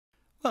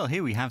Well,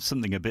 here we have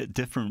something a bit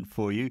different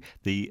for you.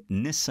 The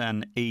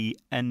Nissan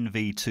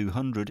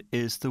NV200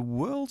 is the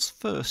world's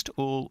first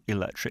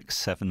all-electric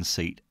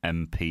 7-seat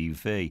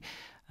MPV.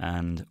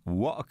 And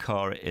what a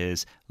car it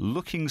is,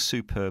 looking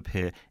superb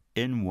here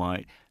in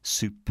white,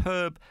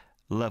 superb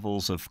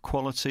levels of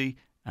quality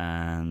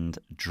and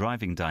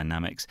driving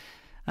dynamics.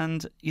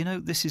 And, you know,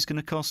 this is going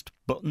to cost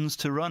buttons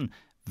to run.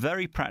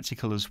 Very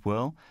practical as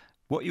well.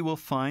 What you will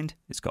find,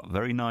 it's got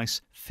very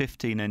nice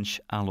 15-inch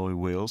alloy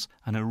wheels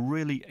and a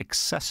really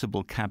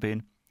accessible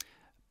cabin.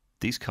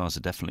 These cars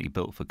are definitely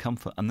built for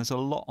comfort, and there's a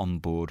lot on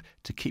board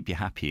to keep you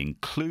happy,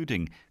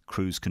 including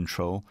cruise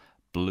control,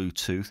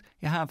 Bluetooth.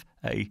 You have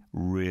a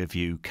rear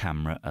view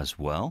camera as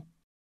well.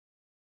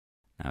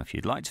 Now, if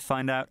you'd like to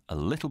find out a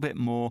little bit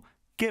more,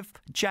 give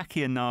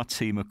Jackie and our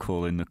team a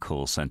call in the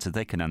call centre.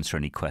 They can answer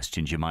any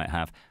questions you might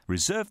have.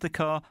 Reserve the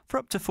car for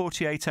up to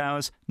 48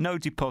 hours, no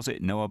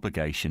deposit, no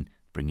obligation.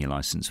 Bring your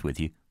licence with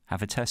you.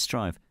 Have a test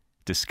drive.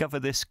 Discover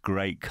this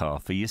great car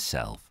for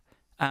yourself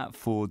at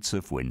Fords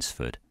of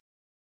Winsford.